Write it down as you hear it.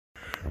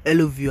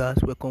Hello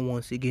viewers, welcome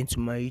once again to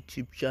my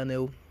YouTube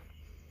channel.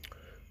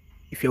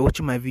 If you're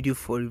watching my video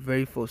for the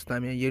very first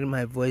time, you're hearing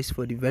my voice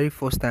for the very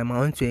first time, I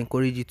want to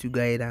encourage you to go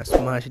ahead and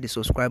smash the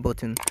subscribe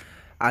button.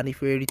 And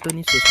if you're a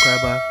returning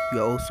subscriber,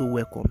 you are also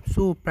welcome.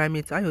 So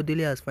Primate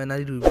Ayodele has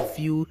finally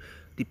revealed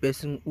the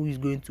person who is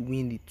going to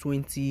win the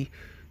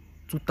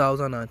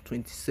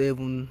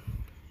 2027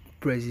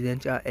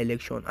 presidential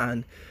election,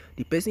 and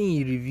the person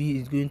he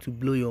revealed is going to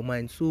blow your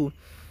mind. So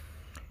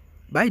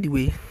by the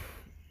way,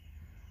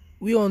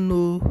 we all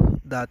know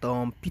that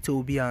Peter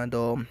Obi and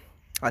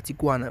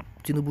Atiku and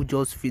Tinubu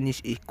just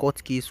finished a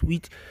court case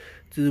which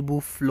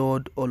Tinubu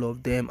flawed all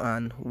of them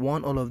and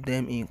won all of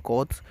them in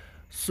court.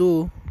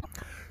 So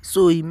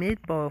he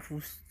made powerful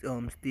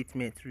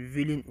statements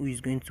revealing who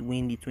is going to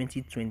win the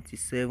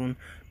 2027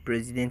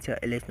 presidential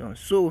election.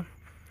 So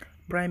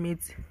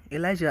Primate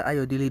Elijah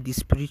Ayodele, the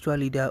spiritual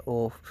leader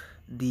of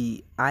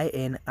the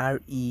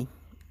INRE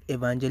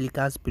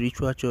Evangelical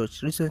Spiritual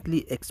Church,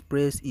 recently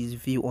expressed his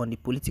view on the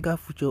political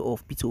future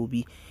of Peter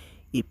Obi,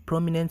 a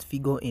prominent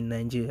figure in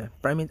Nigeria.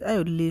 Primate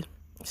Ayodele's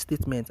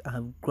statements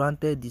have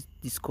granted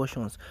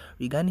discussions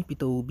regarding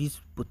Peter Obi's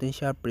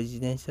potential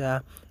presidential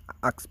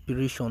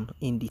aspiration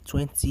in the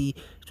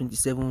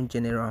 2027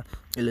 general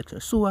election.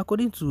 So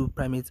according to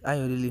Primate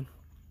Ayodele,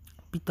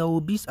 Peter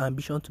Obi's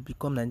ambition to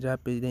become Nigeria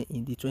president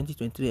in the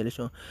 2023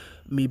 election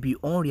may be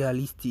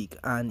unrealistic,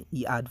 and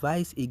he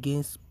advised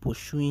against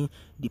pursuing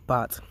the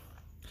path.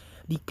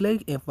 The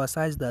cleric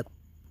emphasized that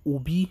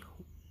Obi,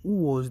 who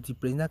was the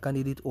presidential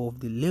candidate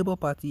of the Labour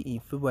Party in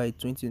February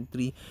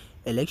 2023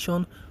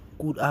 election,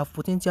 could have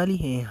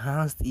potentially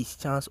enhanced his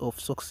chance of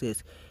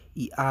success.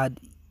 He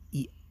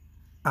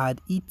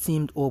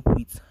teamed up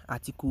with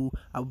Atiku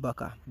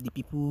Abubakar, the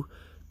People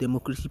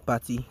Democracy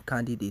Party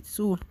candidate.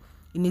 So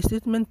in a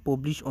statement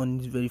published on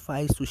his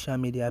verified social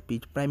media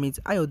page, Primate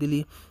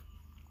Ayodele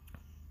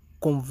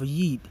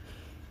conveyed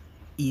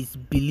his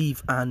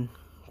belief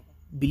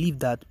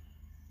that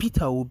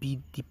Peter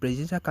Obi, the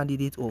presidential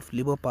candidate of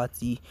Labour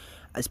Party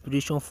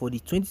aspiration for the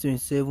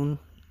 2027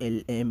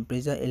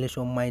 presidential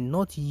election, might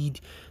not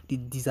yield the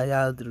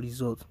desired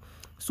result.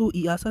 So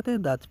he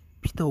asserted that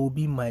Peter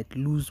Obi might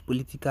lose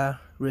political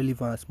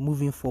relevance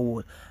moving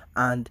forward,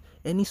 and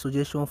any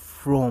suggestion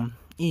from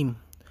him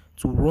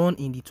to run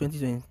in the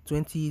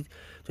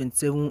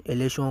 2027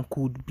 election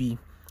could be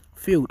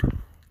failed.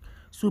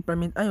 So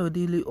Primate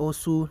Ayodele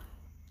also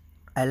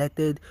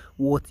highlighted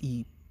what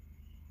he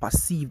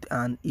perceived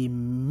and a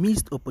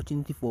missed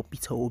opportunity for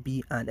Peter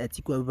Obi and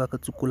Atiku Abubakar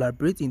to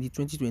collaborate in the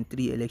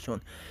 2023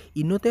 election.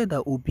 He noted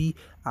that Obi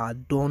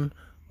had done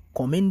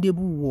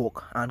commendable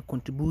work and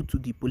contribute to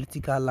the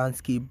political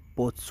landscape,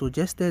 but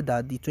suggested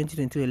that the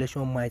 2023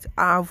 election might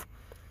have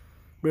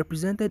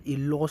represented a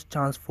lost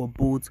chance for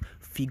both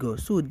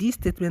figures. So this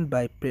statement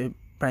by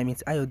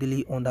Primate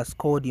Ayodele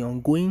underscored the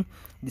ongoing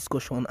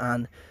discussion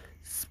and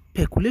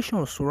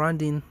speculation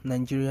surrounding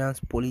Nigerians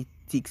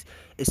politics,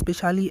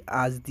 especially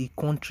as the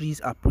country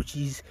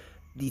approaches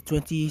the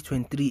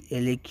 2023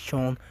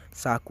 election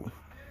cycle.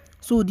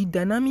 So the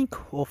dynamic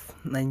of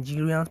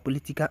Nigerian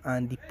political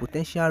and the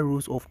potential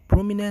roles of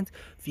prominent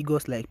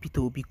figures like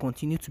Peter Obi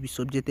continue to be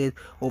subjected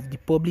of the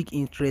public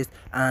interest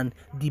and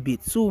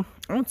debate. So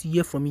I want to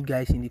hear from you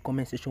guys in the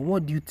comment section.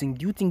 What do you think?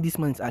 Do you think this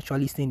man is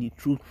actually saying the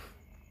truth,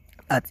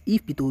 that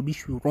if Peter Obi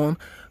should run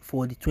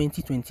for the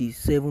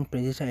 2027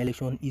 presidential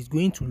election, is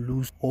going to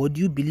lose, or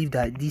do you believe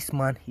that this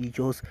man is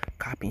just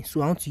capping?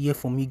 So I want to hear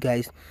from you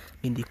guys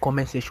in the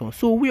comment section.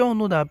 So we all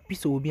know that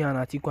Peter Obi and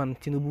Atiku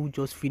and Tinubu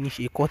just finished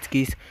a court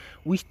case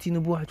which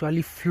Tinubu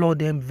actually floored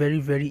them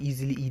very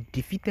easily. He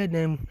defeated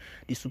them.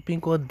 The Supreme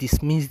Court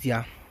dismissed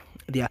their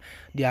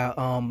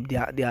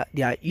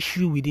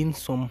issue within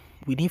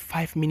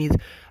 5 minutes,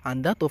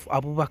 and that of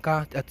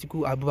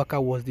Atiku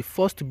Abubakar was the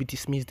first to be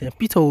dismissed. Then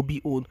Peter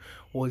Obi own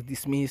was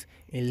dismissed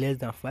in less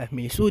than 5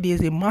 minutes. So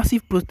there's a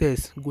massive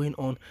protest going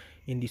on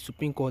in the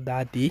Supreme Court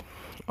that day,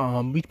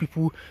 which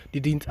people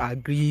didn't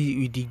agree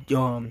with the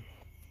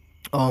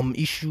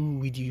issue,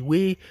 with the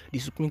way the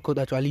Supreme Court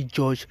actually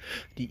judged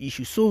the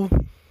issue. So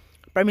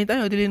Primate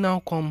Ayodele now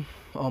come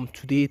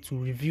today to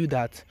review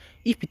that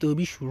if Peter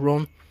Obi should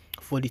run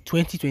for the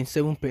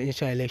 2027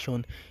 presidential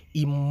election,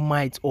 he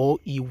might or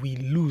he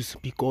will lose,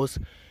 because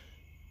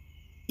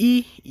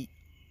he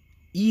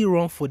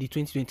run for the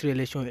 2023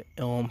 election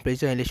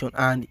presidential election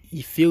and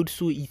he failed.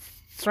 So he's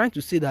trying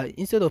to say that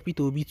instead of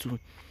Peter Obi to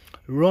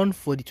run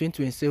for the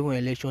 2027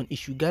 election, he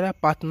should gather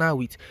partner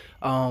with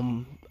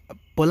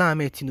Bola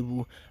Ahmed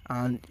Tinubu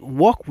and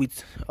work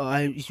with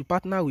he should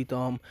partner with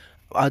Atiku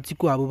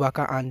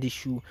Abubakar, and they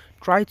should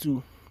try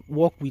to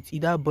work with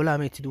either Bola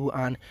Ahmed Tinubu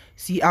and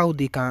see how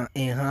they can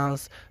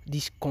enhance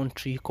this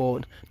country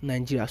called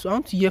Nigeria. So I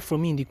want to hear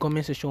from you in the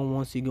comment section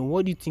once again.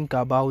 What do you think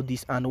about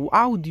this, and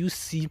how do you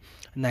see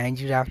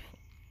Nigeria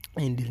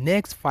in the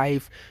next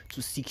 5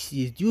 to 6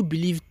 years? Do you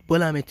believe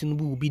Bola Ahmed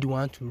Tinubu will be the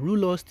one to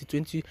rule us to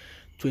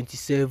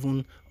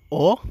 2027,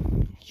 or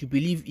you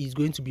believe he's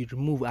going to be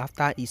removed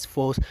after his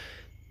force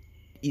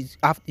is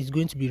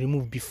going to be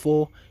removed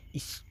before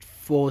his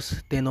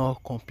first tenure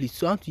complete.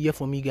 So I want to hear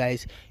from you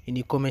guys in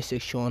the comment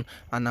section,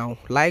 and I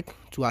would like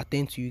to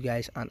attend to you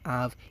guys and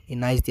have a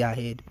nice day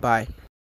ahead. Bye.